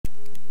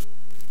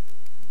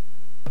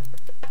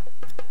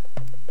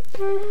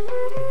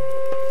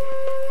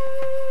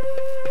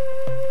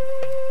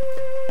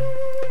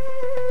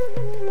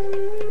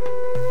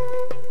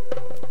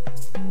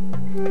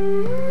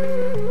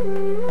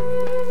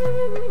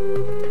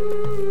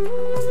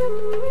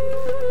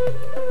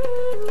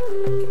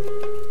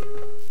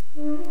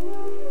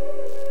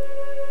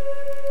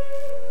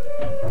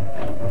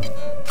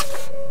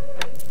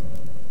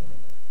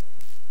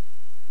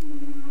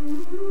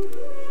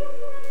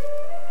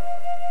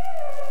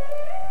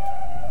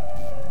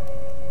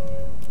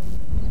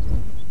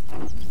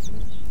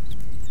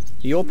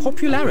Your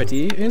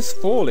popularity is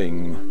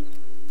falling.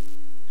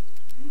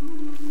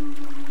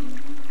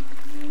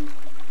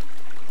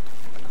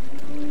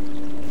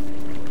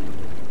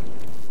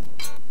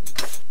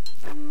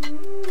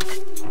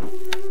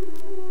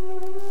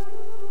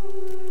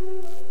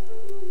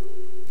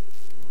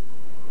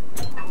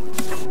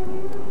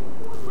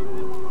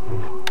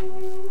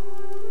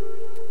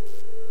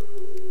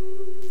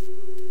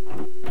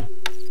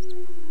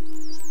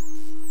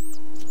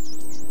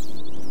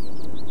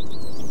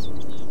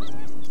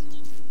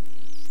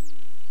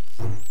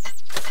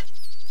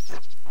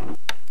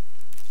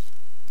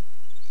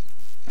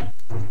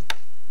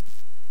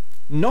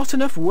 Not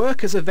enough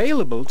workers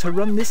available to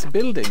run this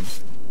building.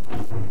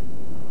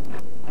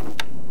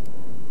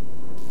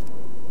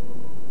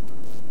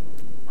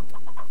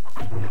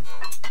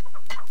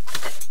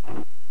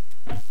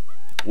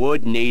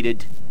 Wood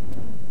needed.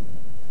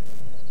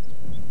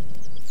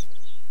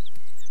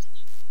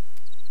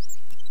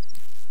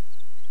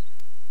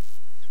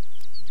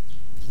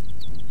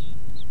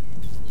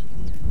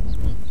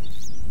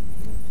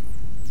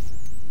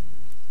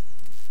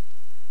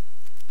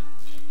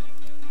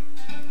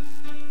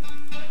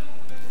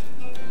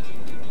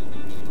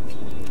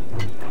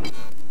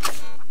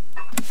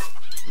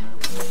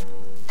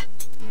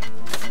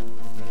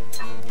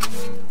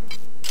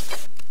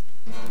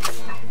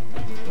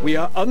 We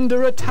are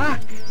under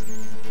attack.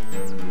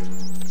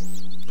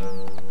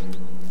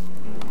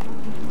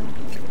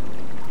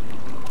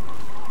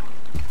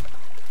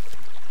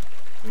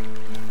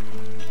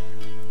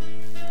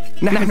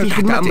 نحن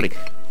تحت أمرك.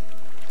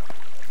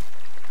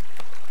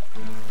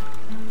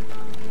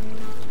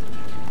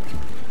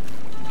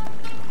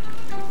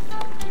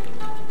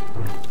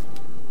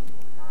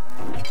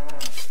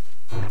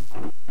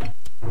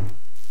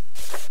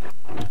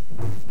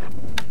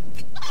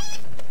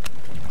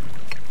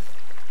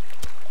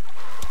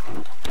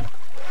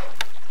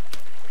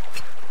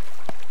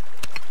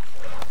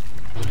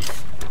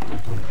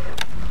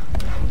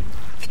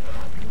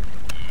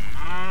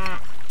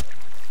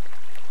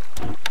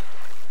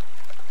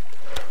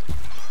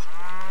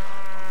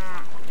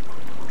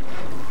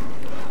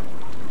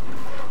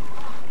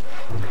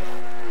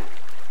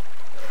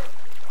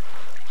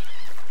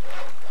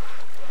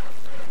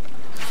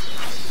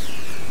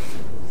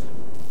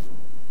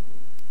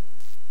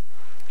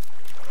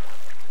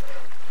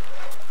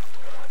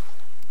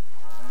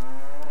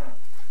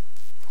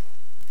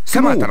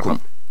 كما ترغب.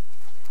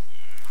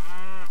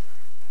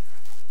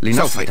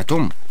 سوف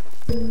تتم.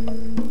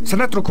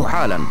 سنترك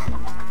حالا.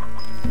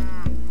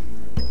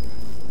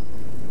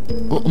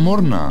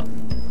 أؤمرنا.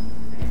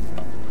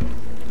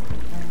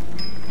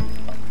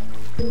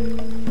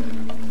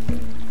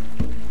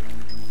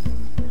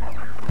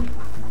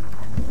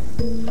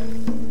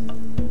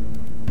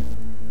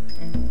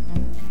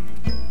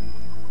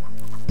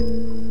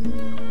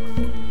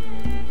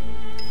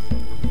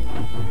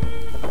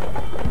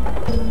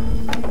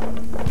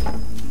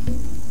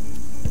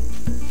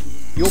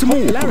 Your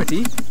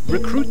popularity,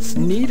 recruits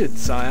needed,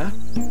 sire.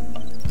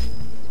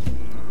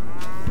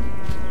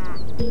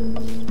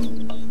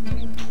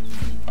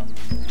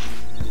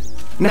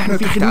 نحن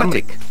في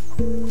خدمتك.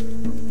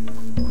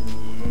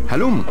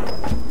 هلم.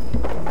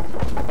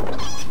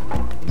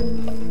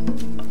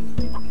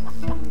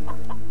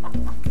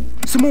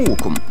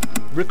 سموكم.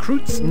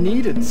 Recruits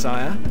needed,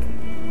 sire.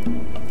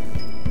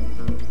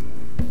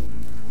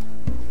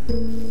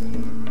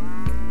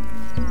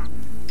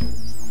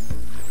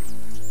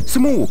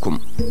 سموكم.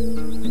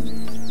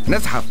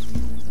 نزحف.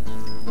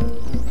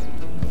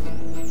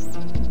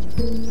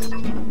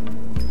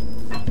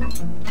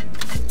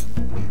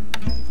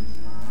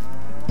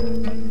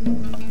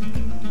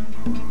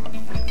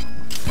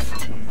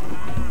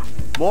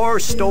 More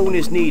stone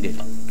is needed.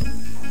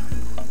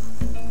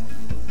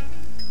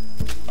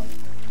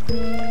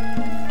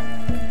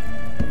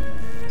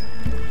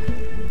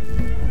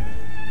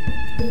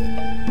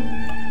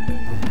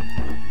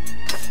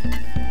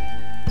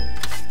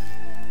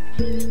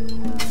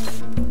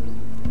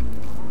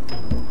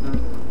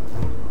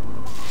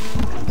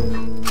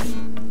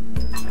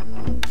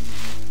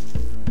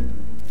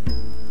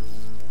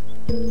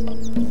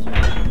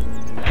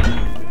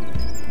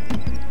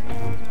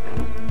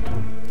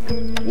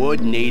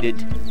 Wood needed.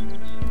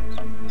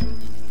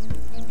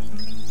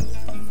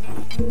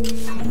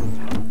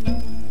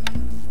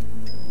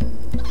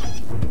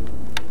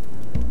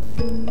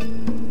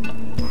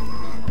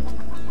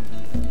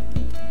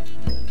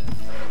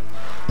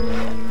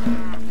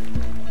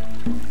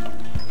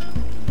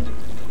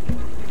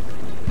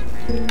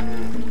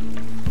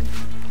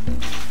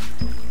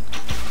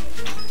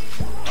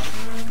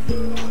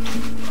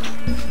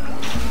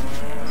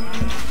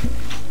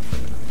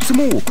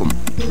 سموكم.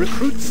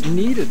 Recruits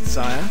needed,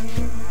 sire.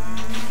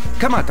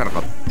 كما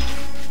ترغب.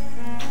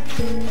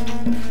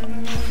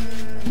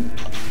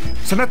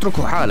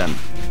 سنترك حالا.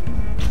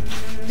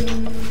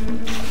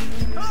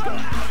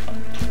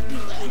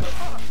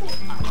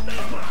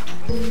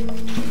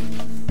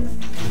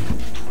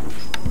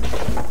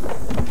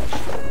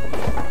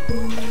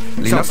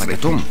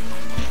 لنصرتم.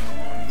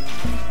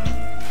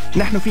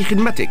 نحن في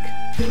خدمتك.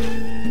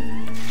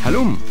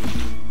 هلم.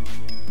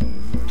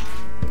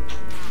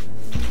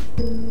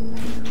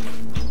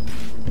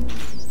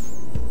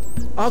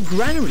 Our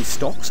granary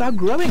stocks are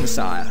growing,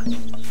 sire.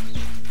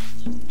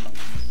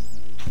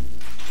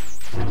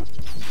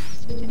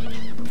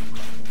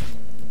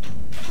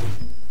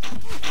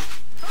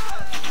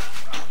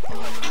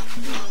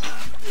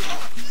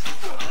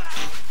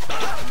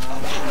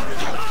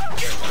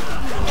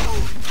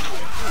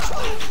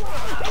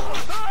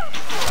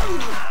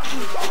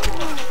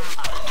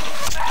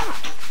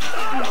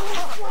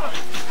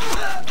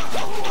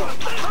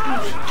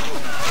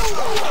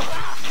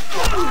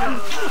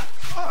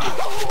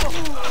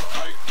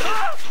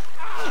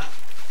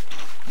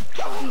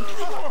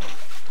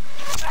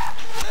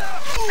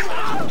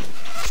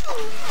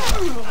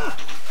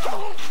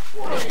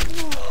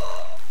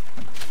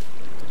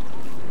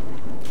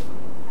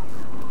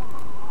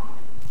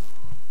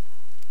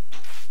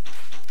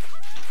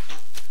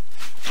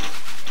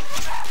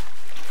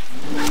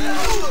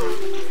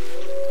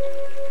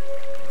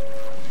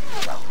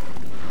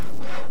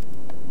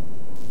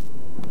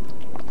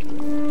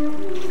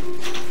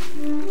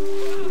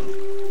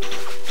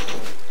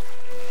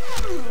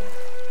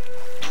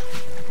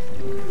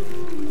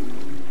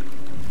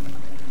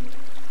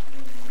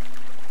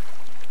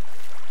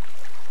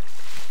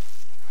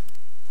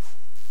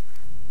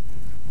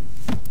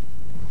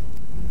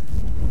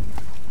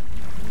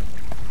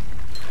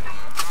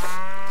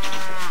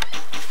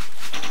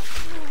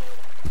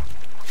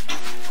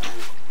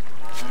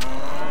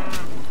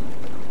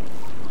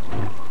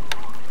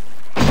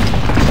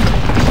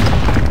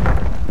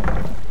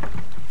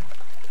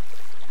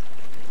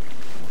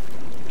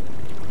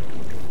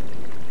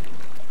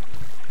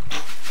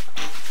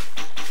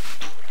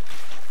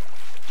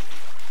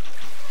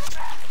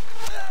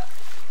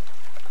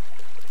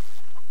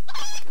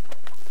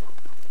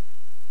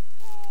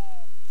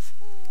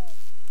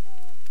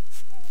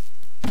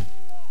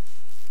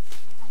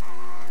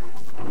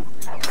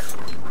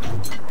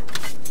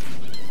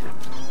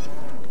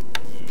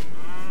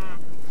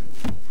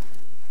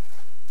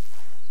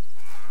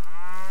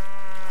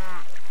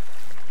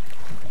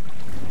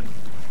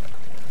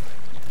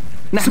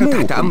 نحن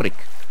تحت أمرك.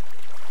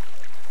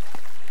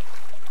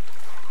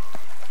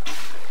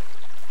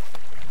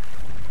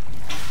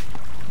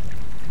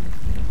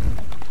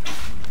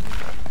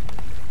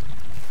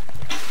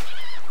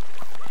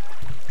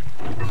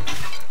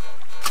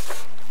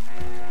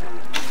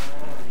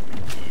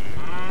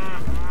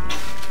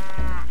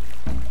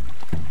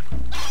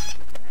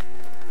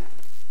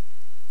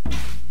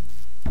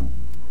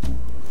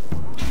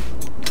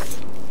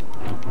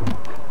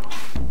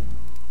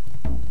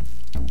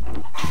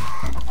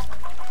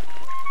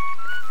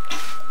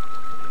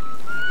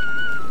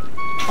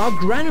 Our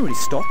granary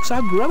stocks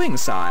are growing,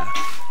 sire.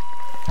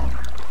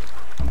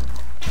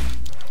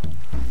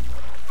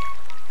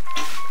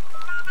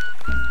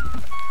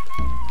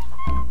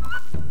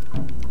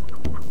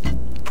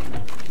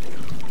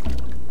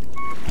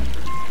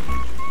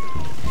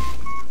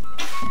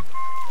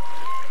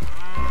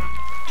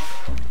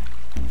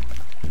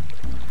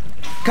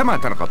 كما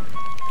ترغب.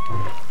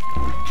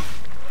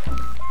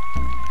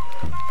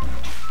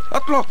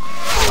 اطلق.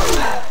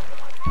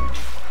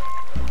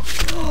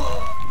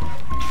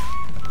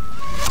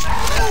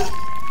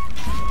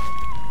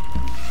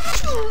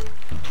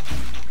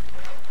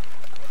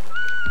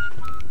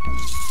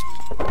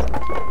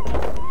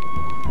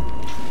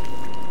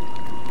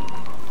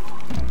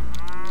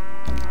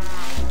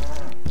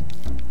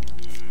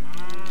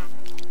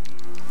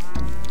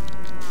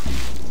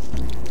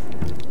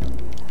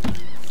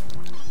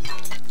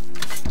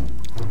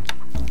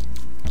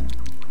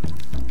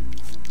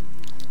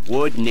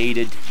 Wood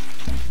needed.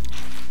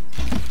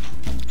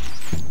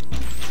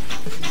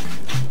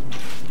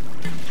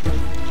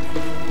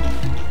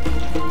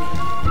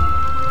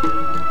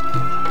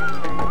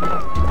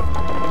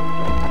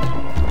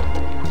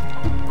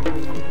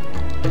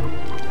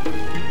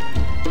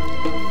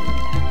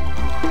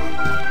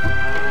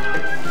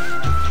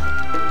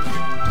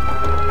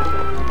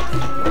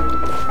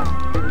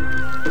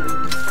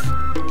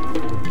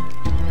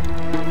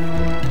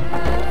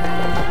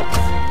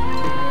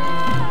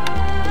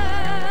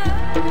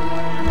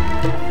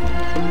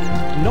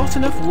 Not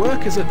enough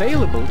workers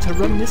available to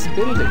run this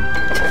building.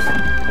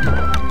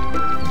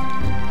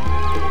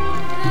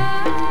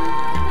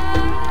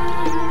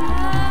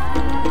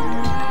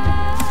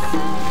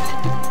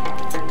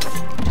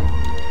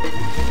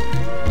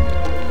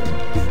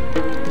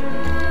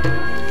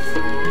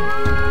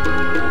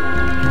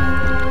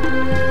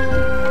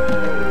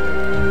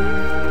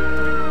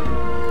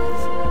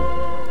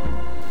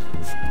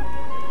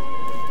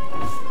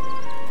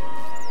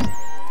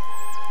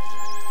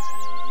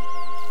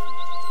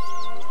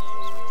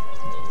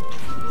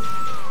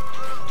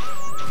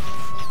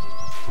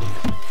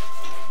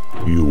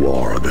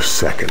 the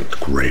second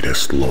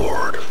greatest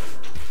lord.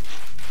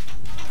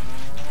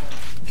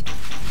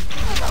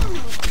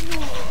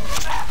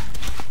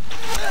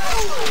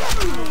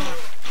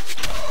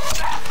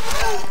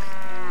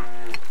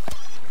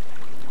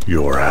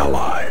 Your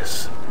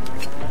allies.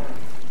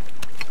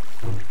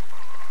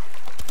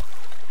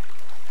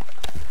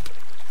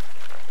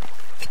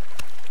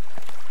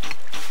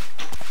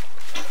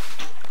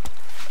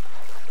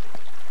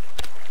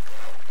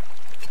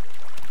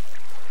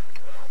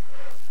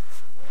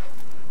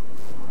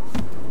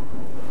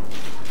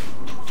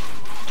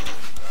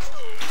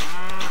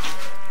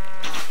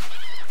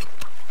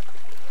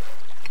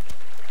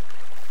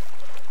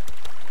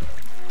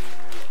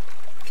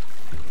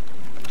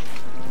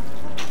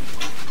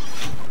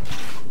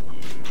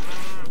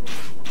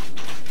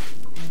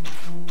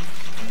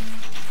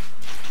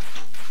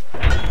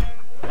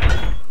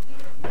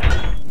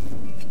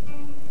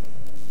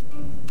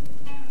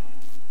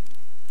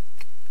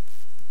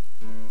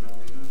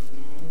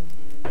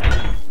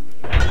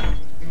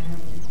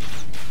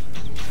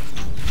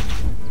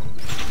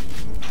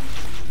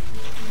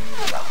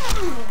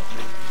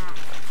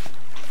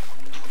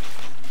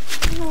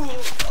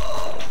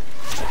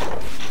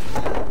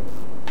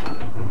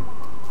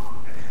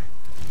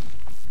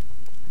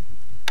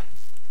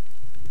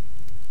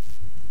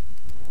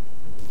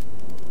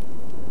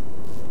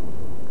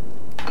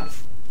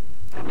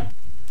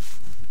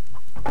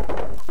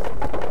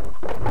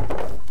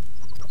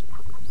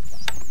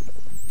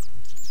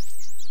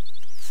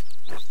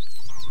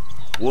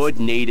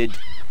 Wood needed.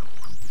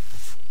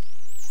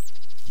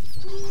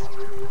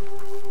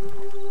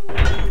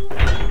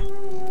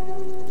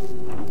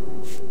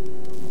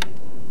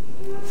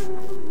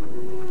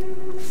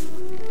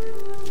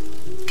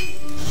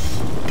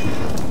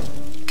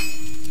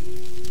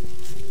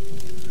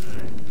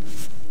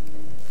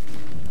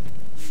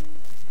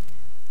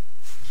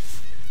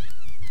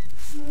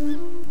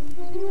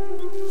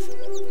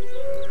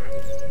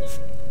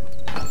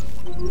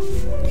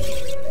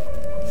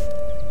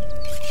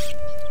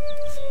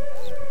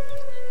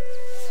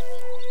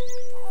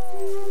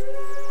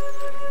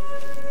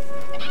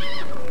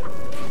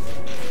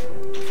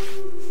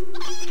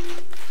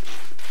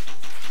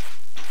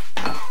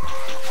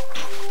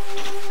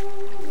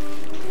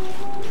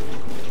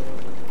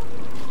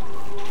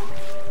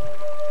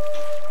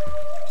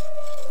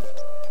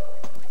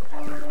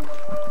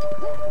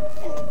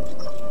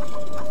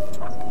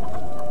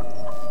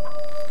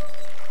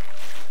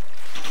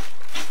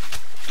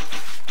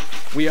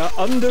 We are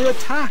under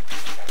attack.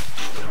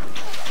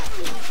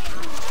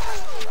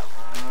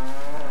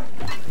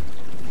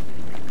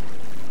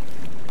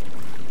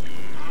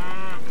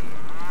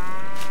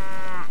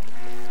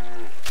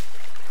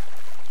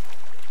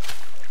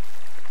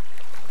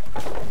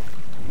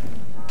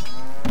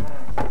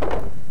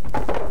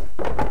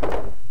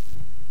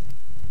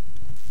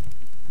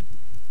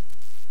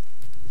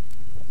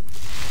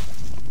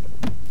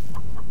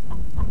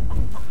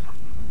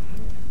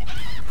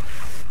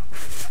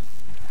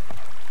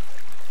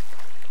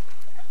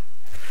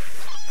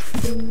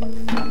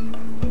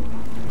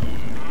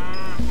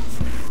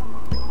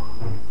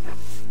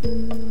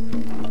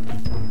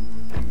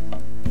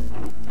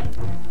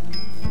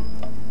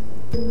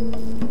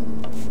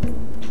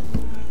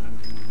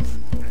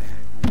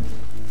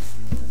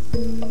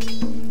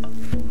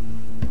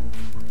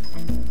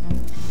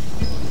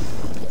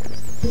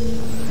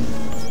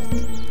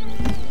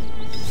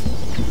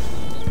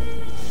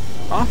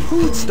 Our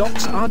food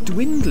stocks are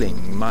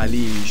dwindling, my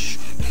liege.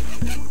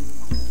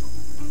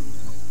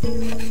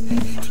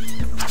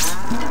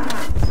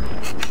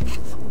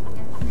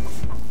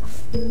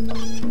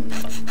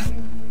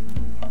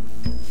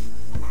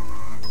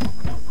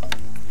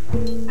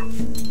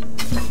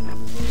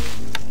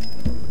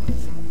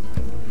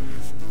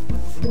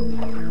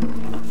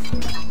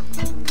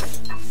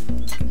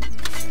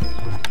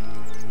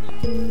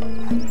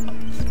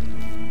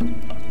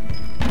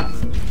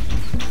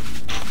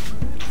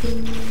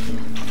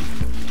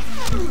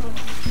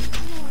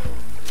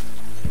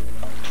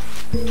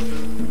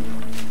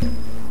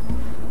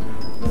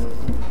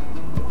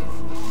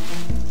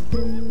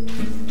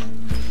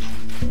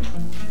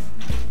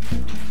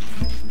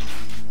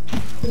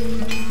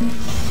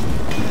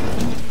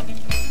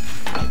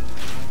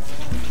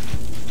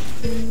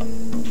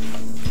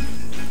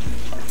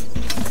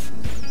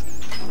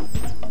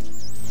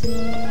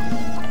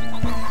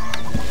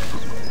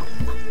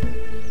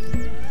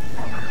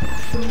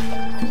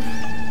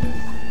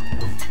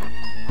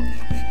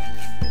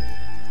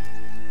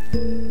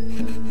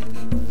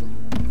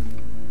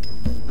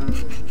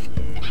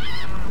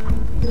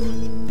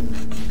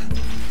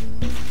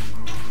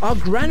 Our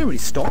granary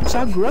stocks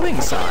are growing,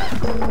 sire.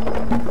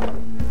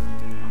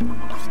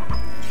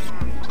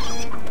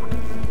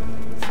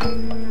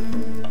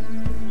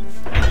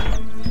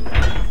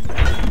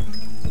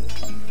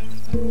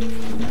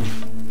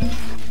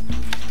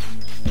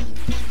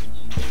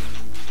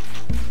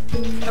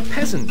 A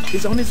peasant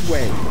is on his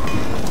way.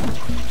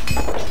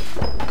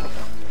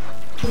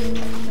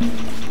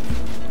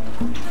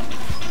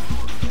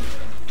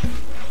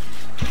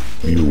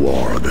 You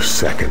are the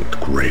second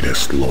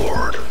greatest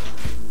lord.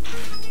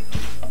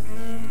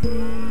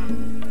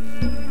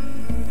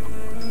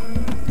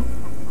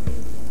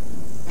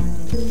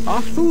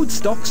 Our food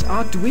stocks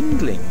are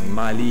dwindling,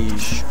 my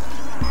liege.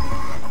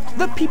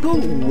 The people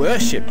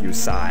worship you,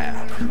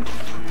 sire.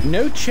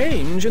 No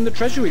change in the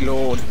treasury,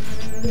 lord.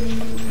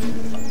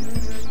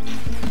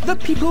 The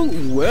people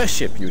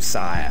worship you,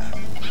 sire.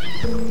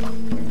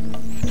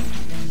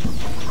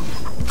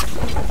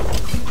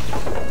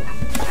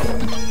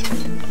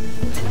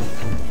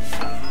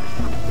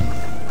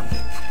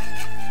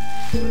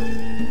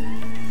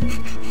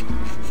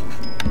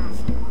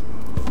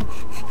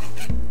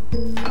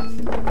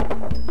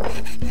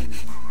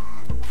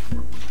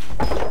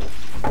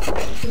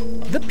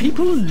 The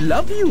people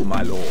love you,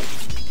 my lord.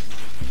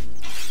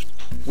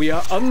 We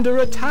are under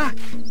attack.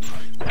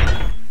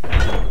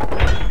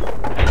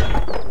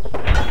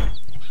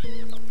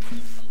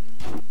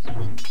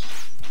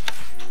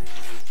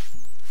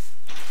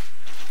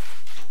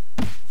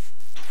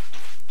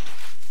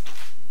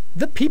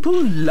 The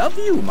people love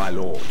you, my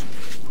lord.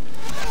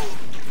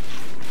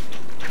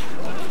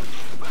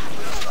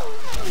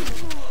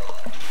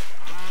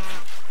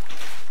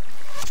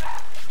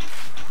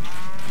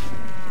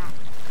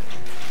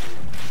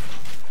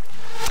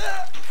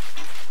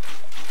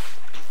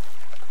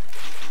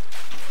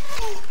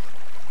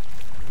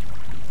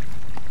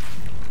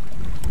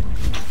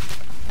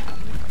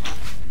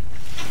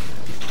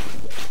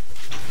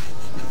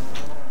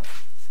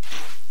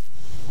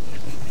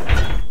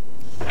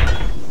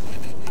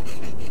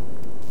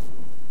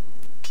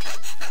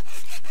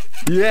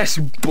 Yes,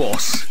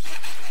 boss.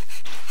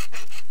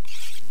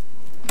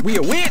 We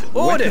await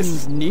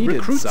orders. Needed,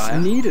 recruits sire.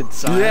 Needed,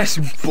 sire. Yes,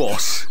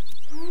 boss.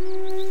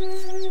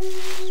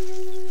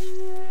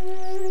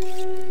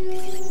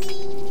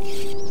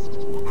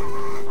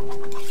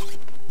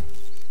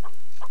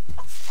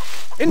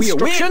 Instructions. We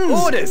await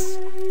orders.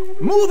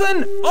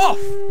 Moving off.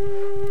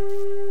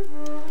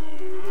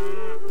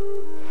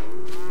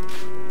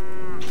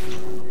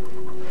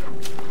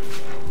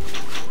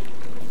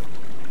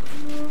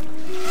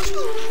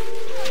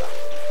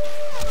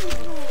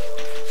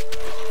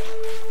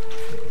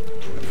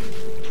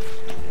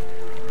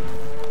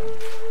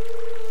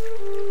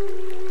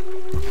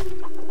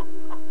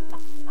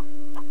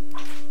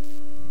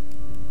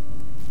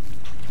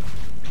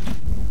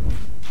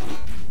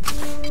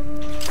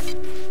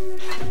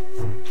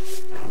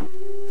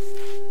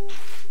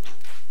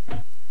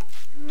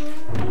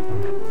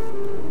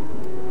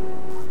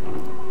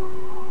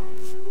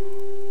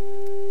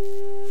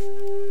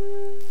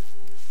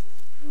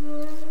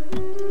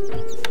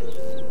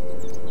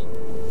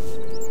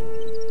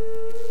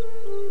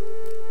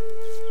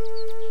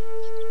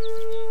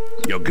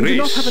 Your Grace. We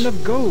do not have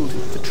enough gold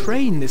to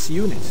train this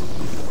unit.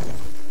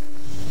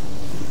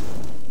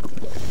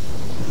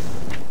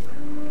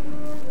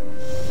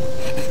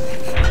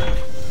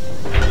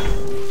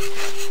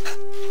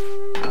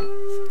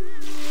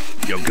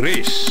 Your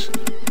Grace.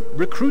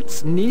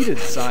 Recruits needed,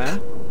 sire.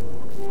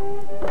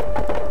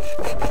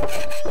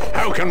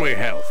 How can we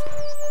help?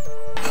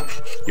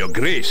 Your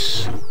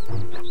Grace.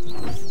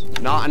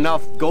 Not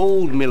enough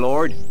gold, my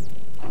lord.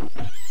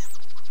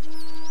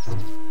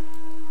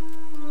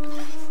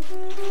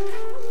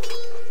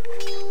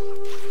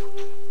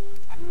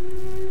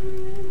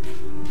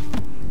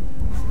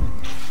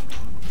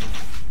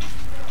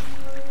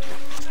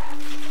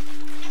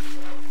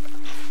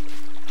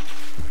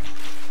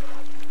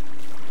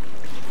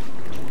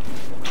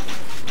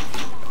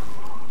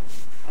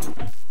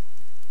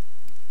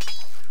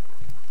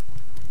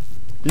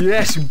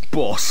 Yes,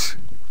 boss.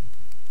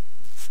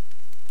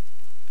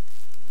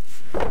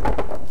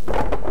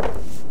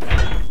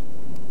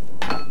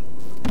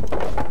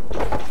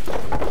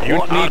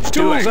 Our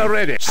tools are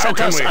ready.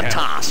 Set us a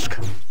task.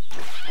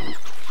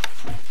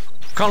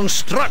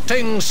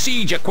 Constructing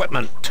siege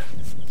equipment.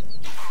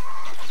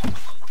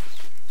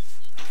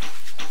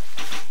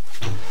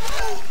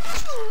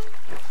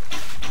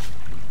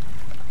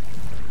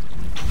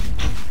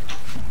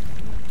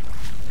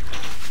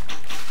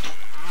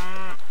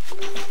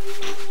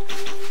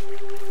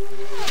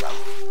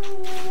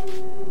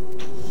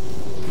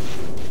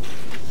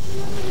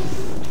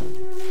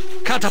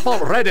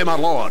 Catapult ready, my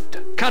lord.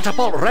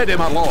 Catapult ready,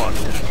 my lord.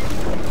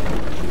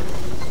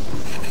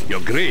 Your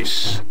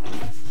Grace.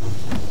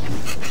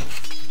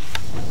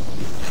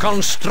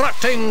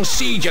 Constructing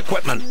siege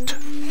equipment.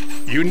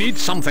 You need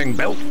something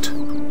built.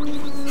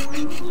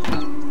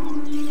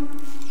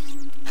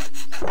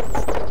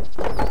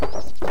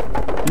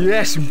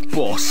 Yes,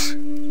 boss.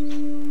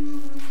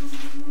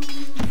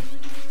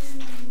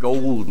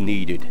 Gold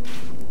needed.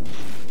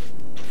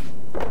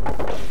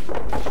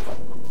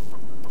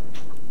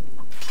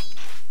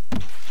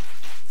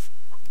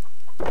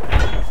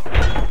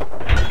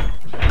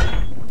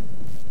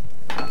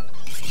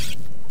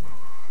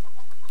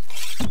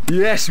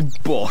 Yes,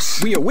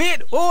 boss. We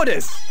await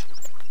orders.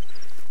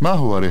 ما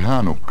هو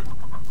رهانك؟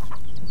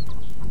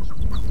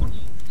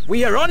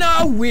 We are on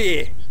our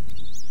way.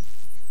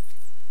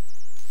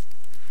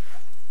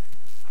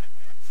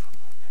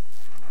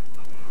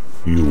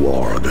 You You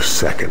are the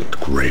second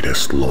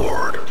greatest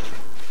lord.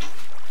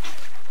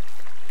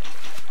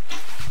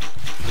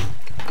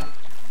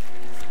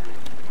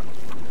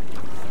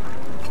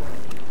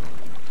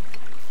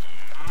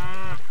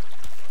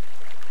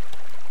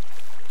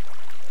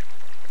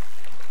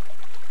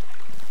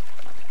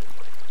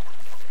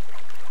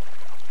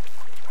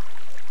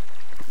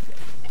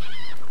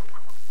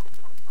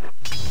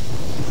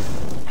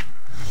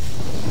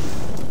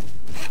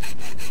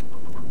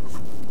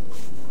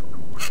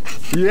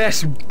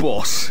 Yes,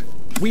 boss.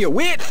 We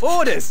await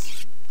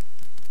orders.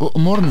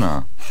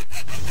 أؤمرنا.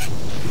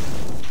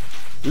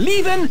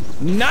 Leaving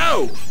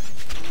now.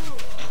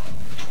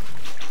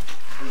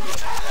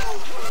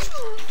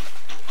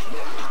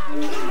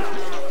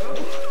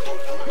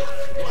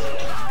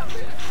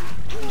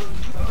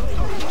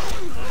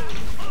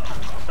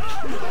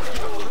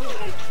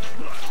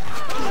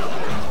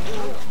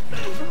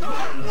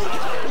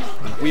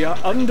 We are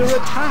under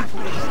attack.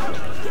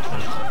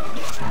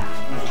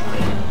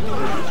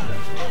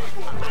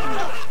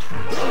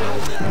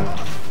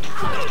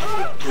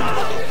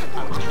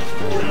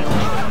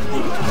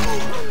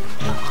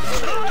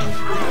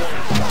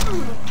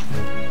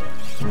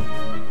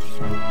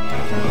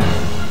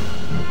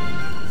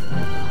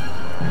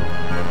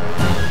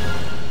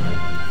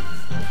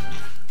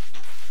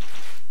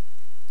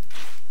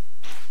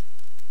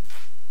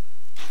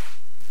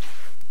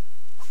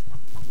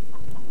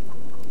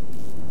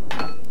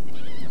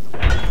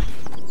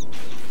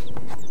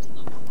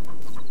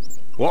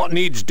 What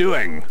needs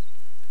doing?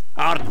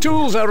 Our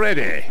tools are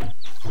ready.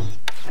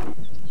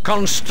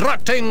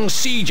 Constructing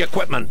siege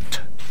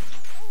equipment.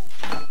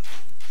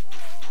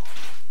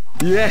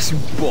 Yes,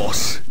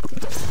 boss.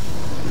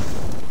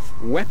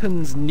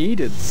 Weapons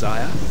needed,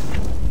 sire.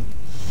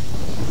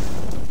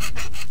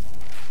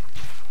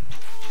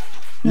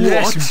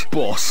 Yes,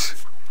 boss.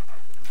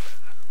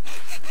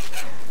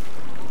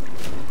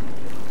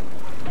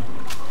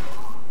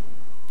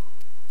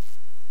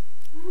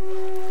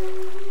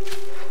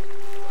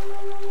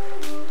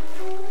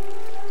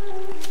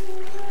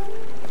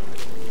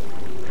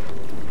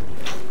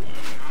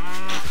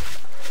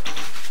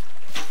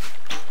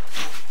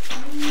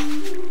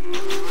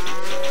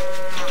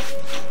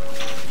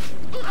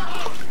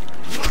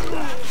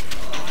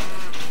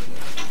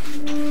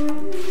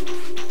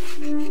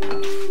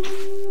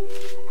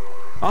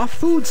 Our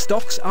food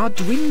stocks are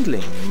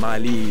dwindling, my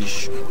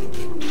liege.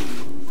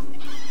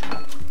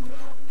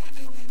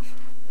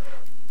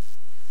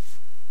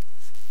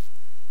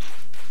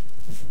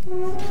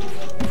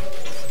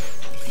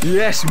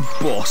 Yes,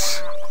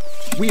 boss.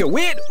 We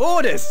await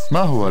orders.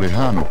 ما هو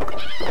رهانك؟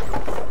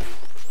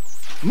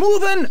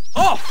 Moving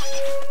off.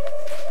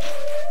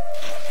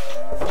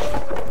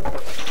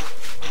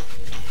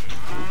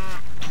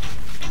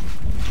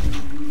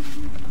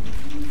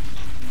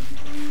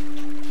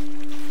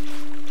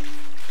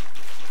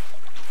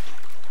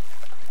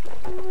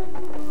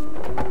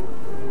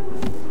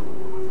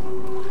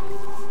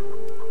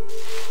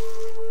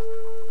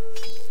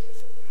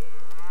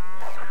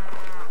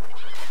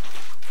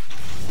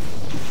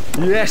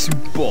 Yes,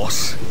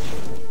 boss.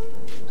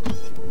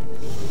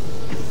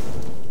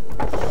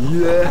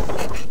 Yeah.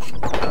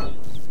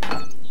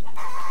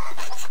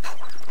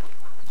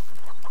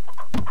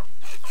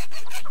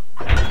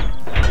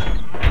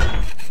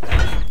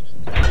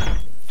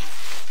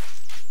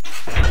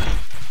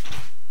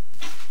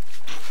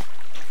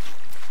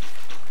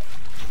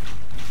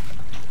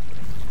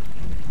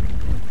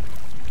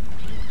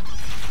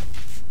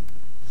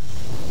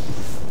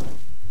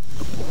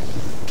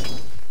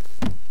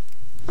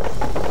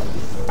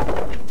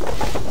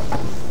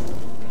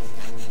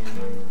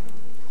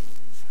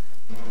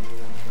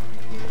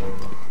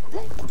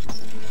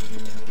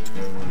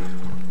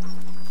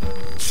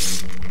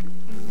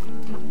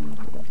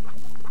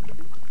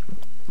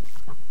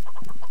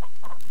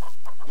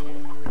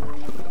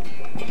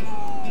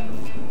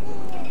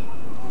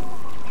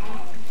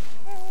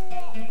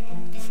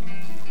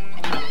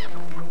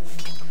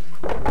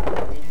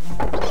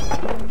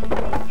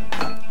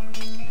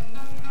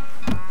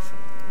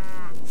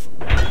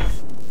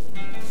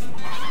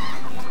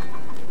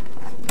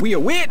 We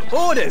await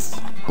orders.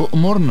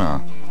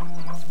 أؤمرنا.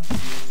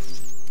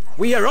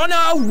 We are on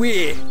our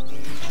way.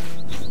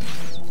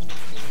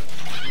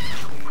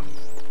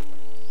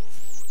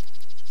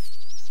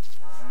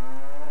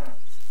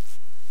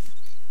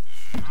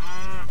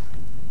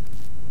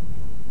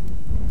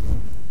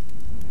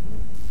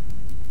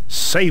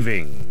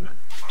 Saving.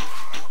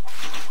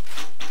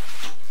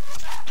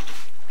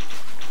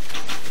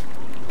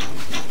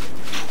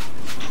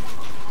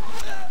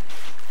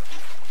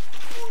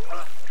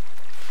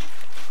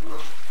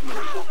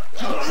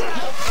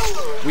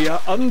 We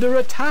are under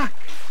attack.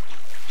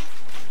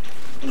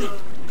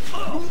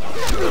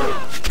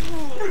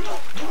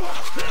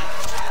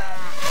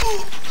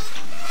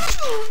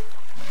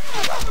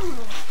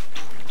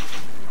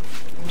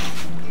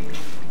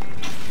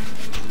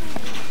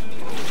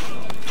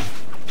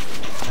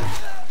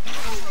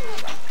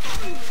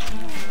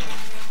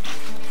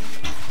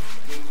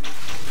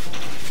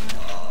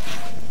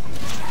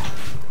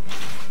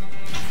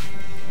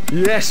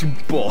 Yes,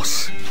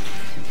 boss.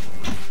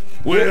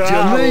 We What do you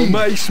are mean?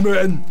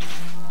 macemen.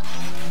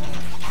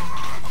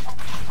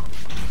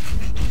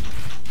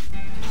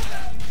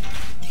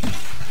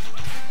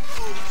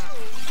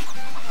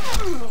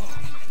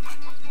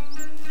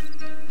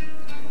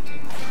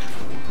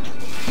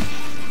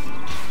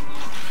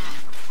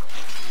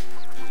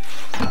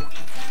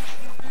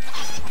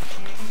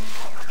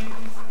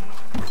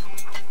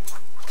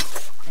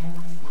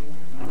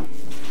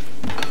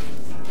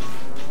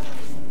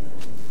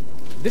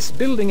 This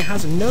building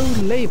has no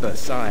labor,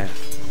 sire.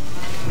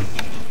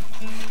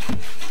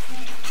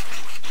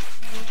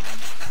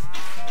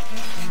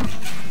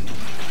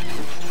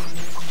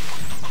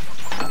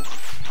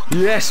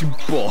 Yes,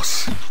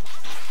 boss.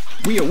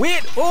 We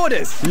await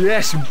orders!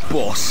 Yes,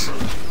 boss.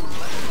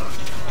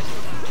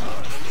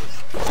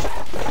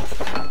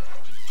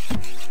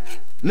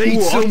 Need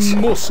What?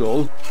 some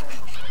muscle.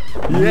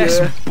 Yes,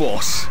 Yeah.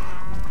 boss.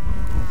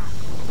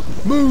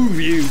 Move,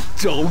 you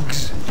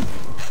dogs.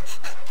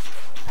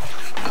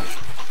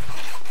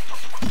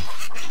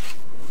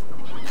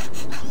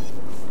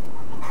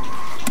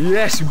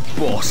 Yes,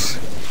 boss.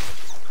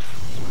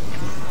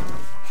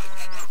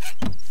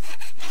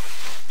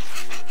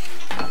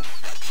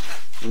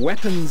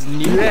 Weapons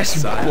needed,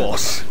 Yes, sire.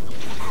 boss.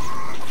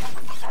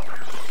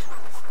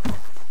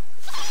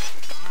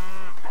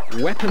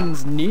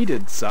 Weapons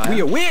needed, sire. We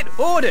await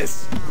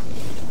orders!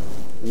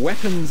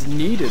 Weapons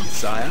needed,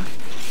 sire.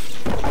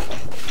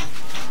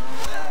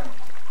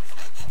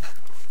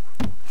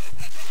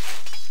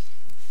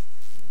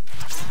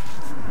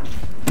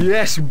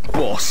 Yes,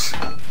 boss.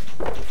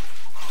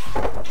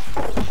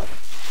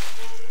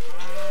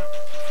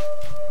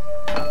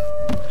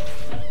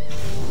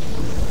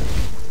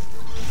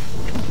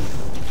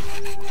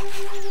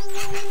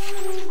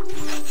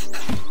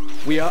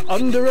 We are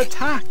under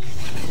attack.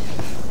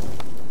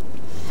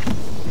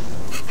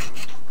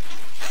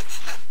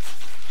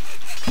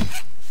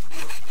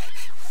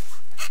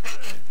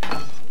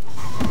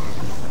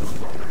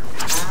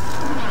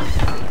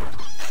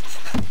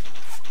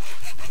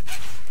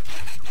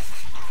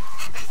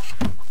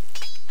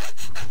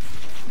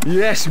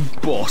 Yes,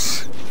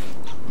 boss.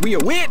 We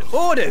await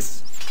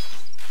orders!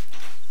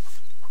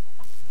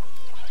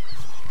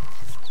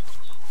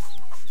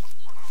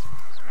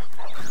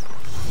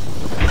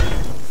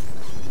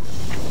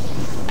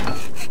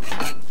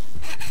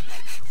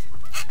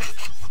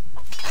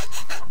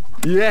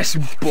 Yes,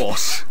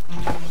 boss.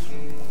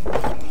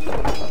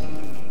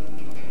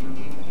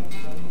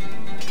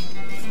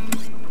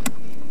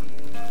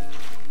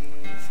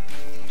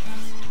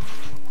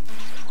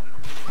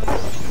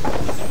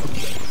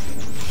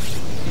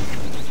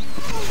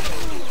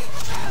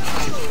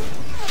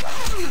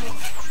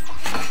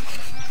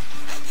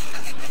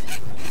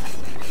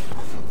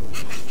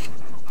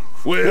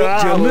 We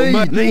What do you are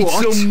mean? Need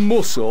What? some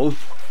muscle.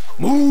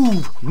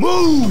 Move,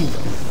 move.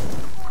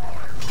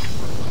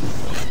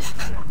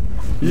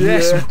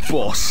 Yes, Yeah.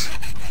 boss.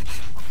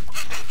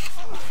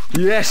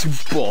 Yes,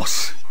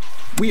 boss.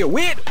 We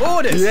await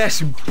orders!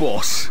 Yes,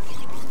 boss.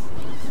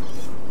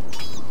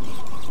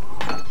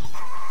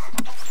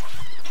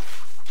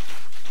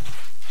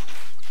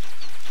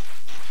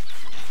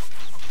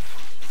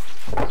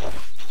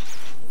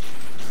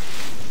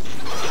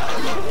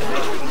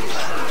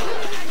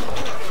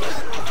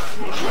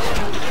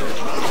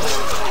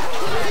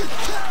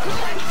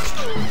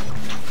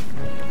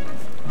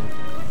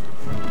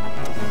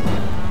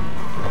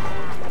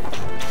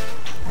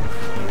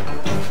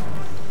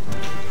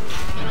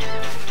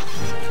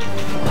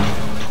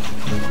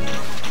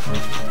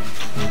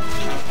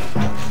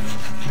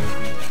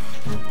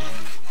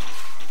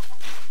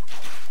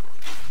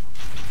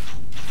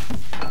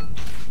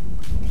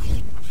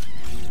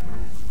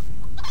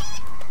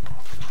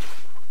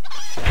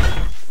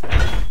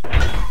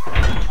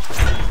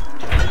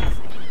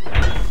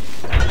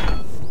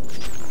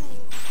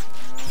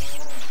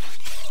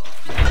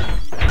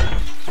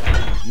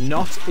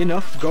 Not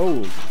enough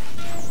gold.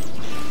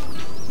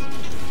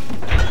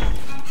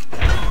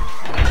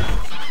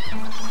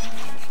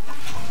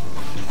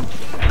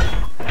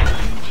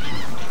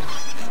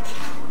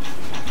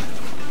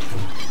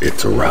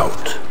 It's a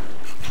rout.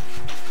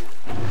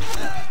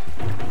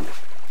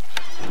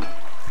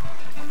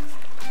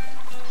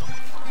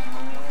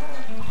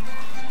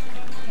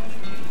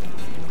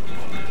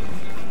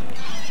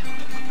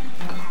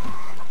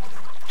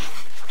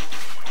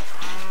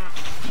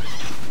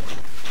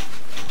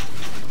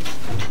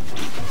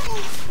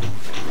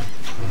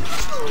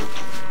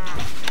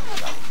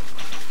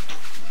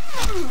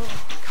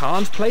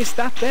 Can't place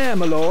that there,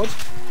 my lord.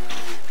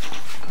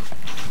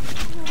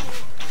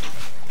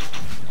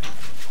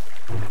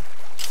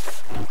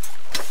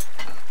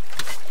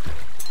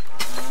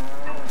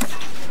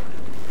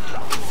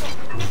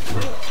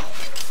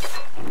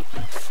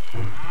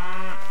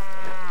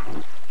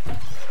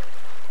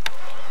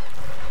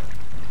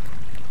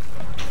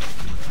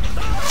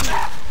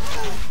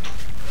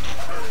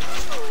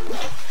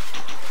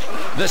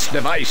 This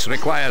device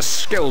requires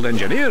skilled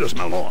engineers,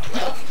 my lord.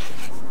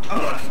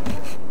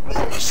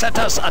 Set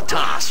us a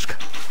task.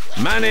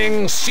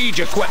 Manning siege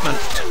equipment.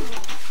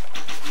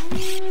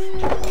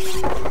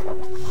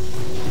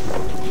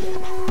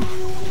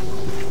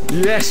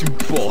 Yes,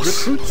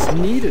 boss. Recruits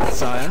needed,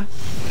 sire.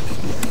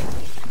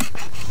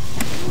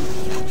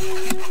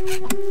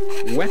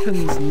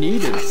 Weapons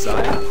needed,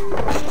 sire.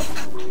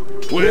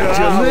 Where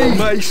are you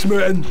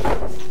maceman?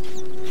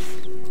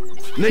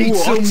 Need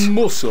What? some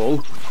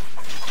muscle?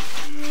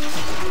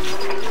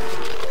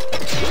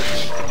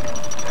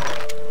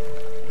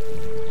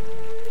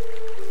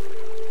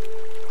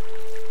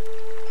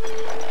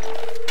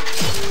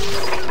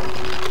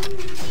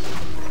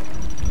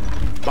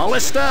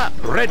 Ballista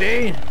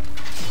ready.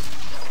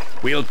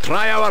 We'll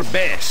try our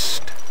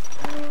best.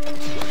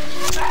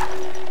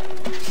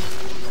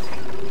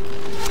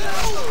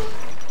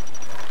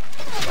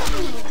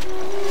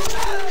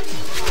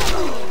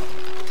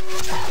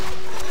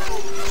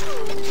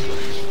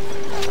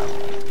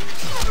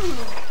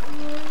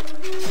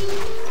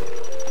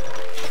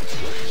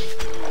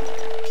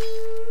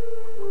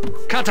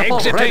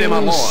 Catapult ready, my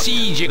lord.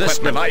 Siege equipment. This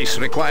device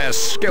requires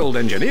skilled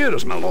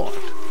engineers, my lord.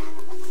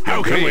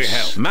 How can we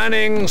help?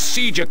 Manning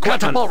siege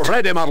equipment. Catapult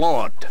ready, my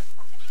lord.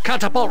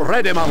 Catapult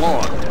ready, my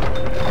lord.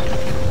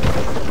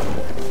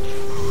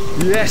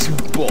 Yes,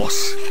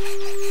 boss.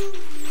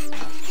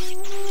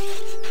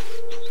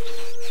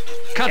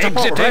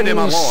 Catapult ready,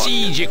 my lord.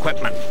 Siege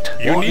equipment.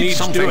 You What need needs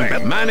something.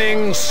 doing?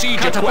 Manning siege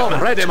Catapult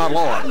equipment. Ready, my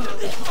lord.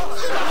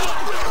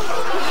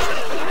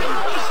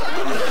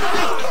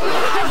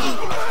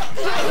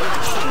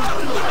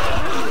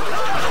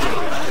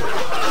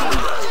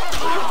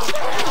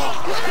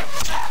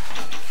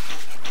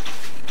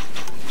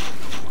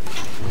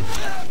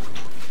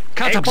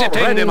 Catapult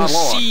ready, my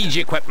lord. Siege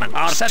equipment.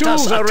 Our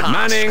tools are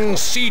manning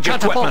siege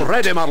equipment.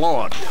 Ready, my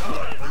lord.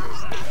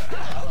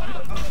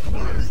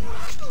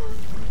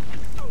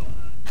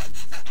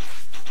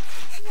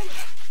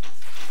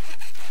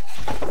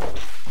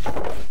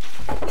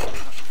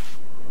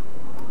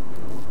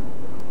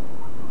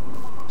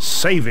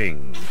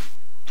 Saving.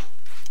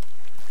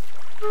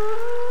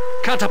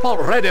 Catapult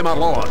ready, my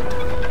lord.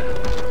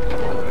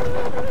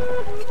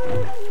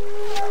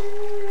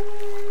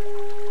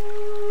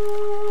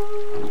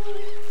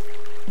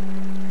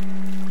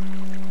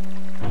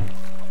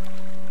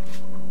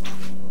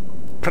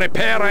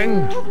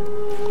 Preparing.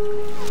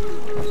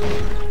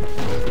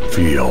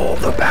 Feel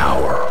the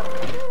power.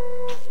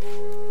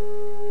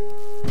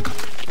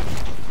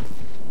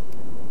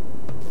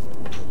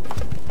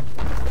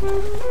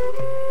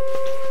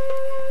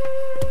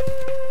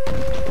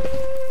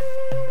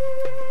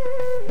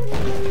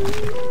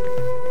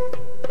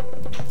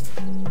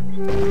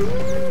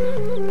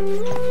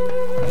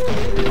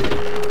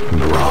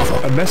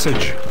 Bravo. A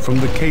message from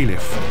the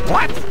Caliph.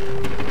 What?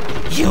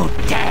 You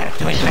dare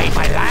to invade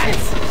my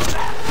lands?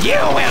 You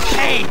will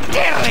pay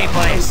dearly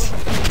for this!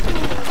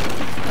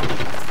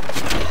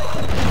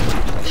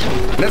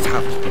 Let's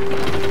have it.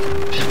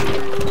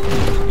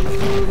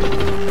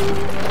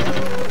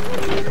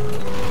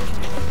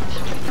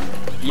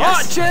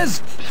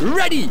 Archers,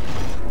 ready!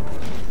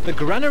 The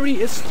granary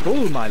is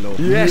full, my lord.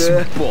 Yes,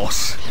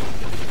 boss.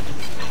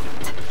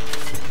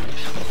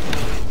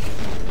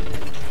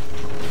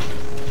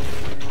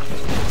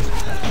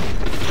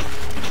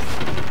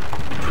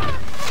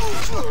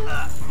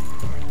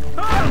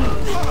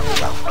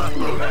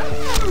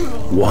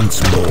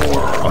 Once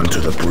more unto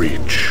the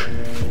breach.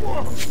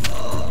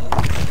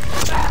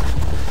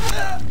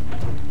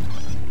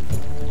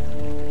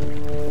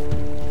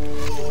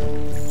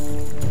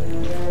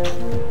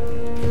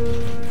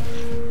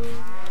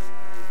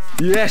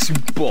 Yes,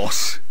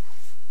 boss.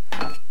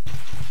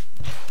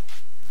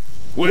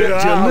 Where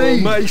What are you we?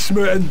 need,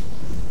 maceman?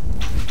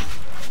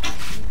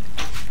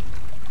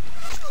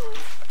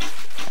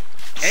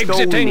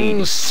 Exiting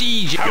need.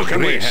 siege How can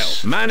we equipment.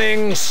 help?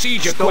 Manning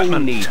siege Stone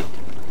equipment. need.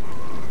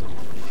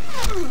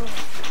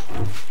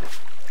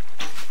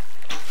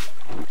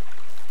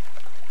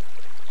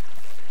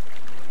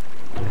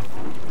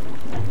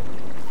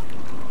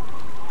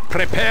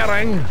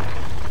 Preparing.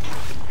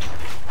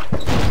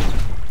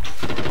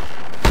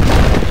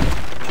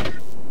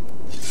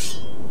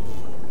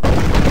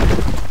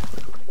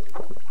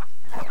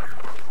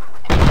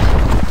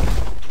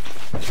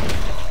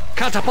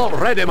 Catapult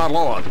ready, my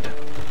lord.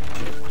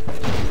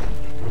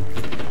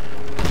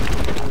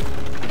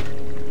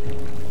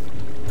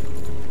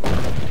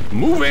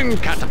 Moving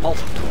catapult.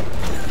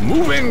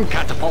 Moving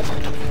catapult.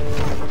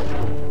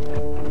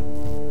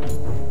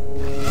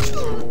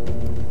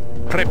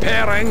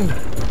 Preparing.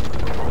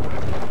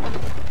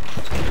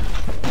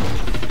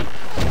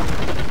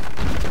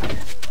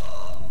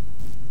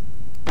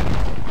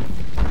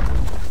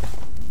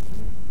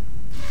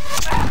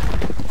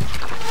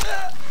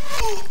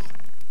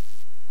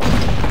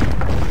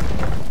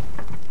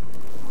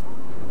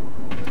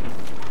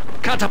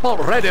 Catapult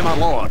ready, my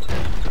lord.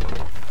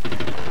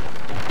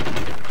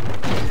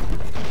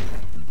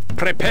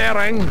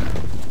 Preparing.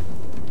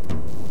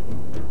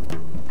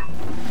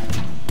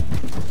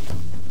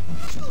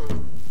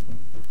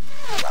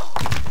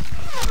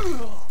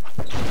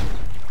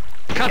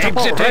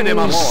 Catapult ready,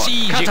 my lord.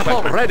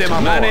 Catapult ready, my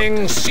lord.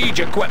 Manning siege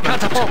equipment.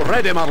 Catapult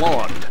ready, my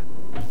lord.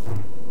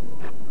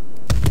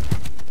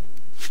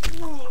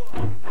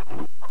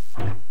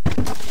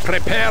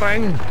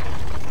 Preparing.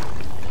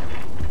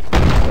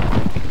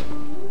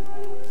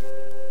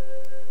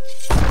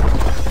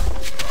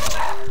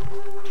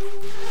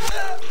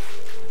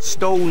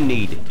 Stone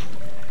needed.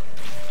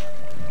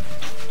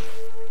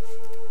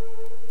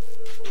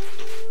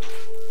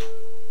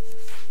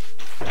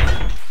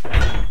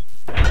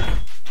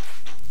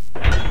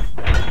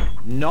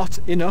 Not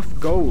enough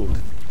gold.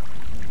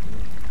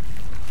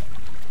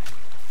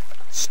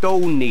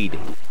 Stone needed.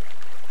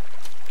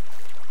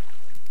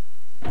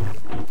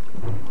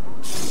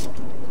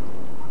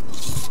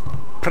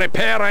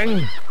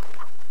 Preparing.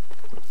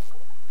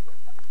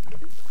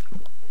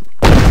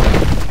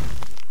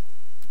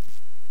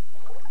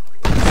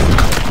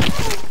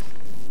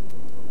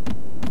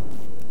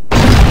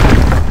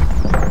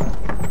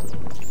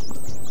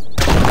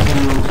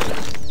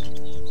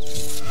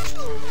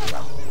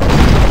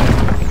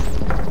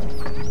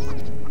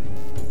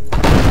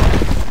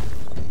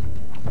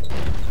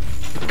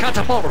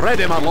 Catapult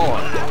ready, my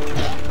lord.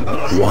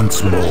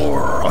 Once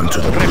more unto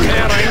the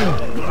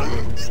Preparing.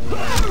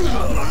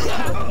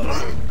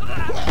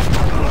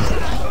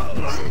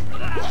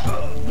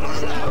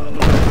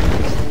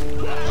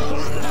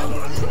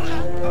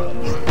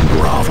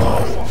 Bravo.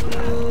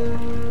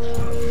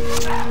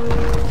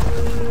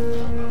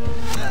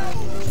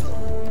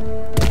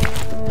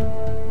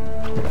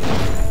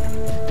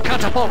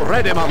 Catapult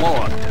ready, my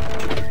lord.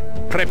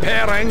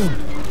 Preparing.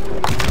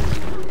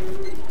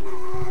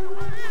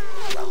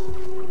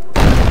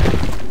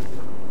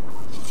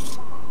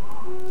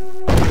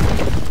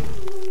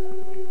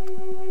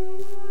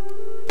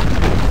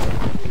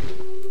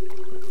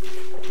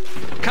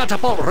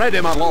 Catapult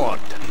ready, my lord.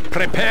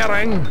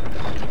 Preparing.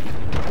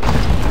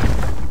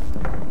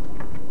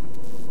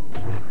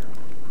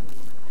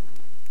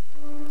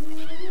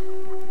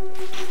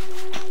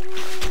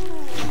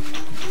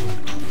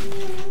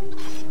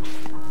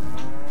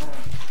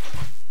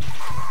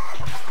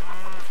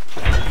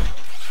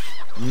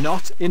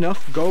 Not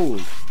enough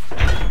gold.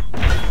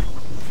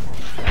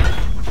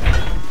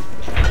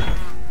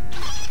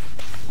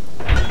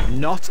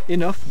 Not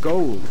enough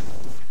gold.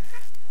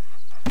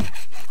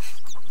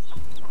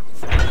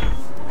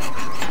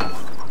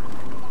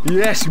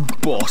 Yes,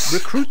 boss.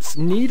 Recruits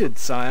needed,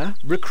 sire.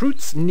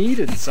 Recruits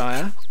needed,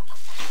 sire.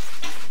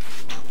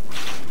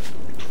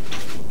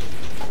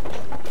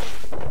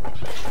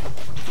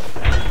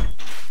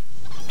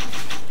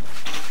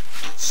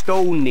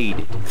 Stone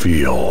needed.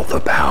 Feel the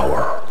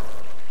power.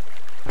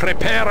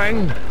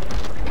 Preparing.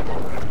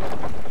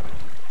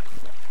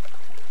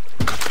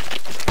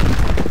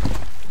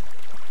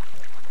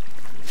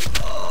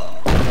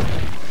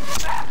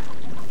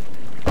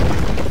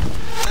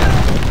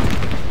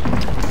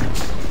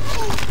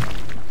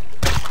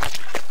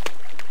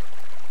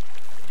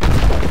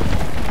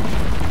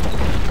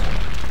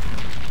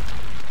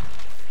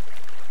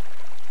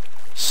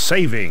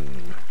 Saving.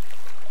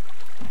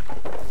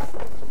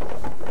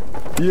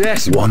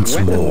 Yes, Once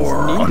Weapons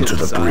more needed, unto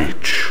the sire.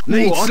 breach.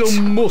 need What?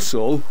 some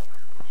muscle.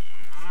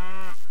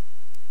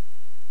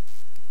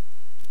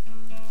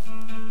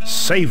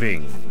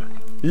 Saving.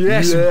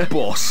 Yes,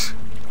 boss.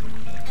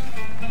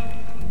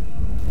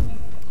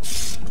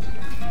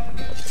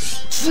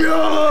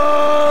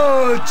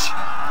 Charge!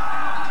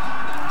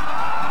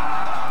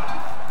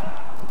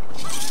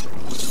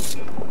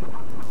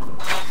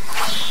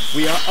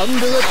 We are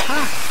under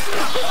attack.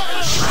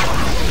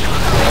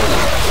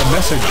 A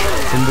message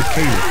from the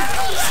Caliph.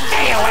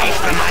 Stay away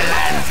from my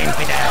lands,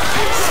 infidel!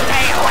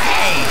 Stay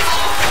away!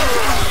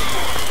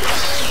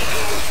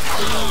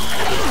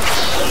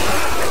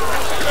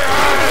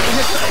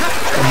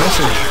 A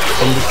message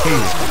from the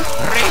Caliph.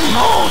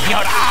 Remove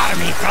your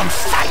army from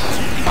sight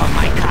of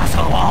my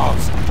castle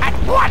walls at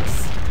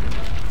once!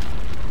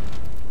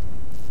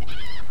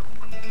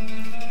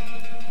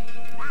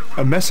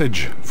 A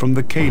message from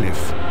the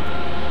Caliph.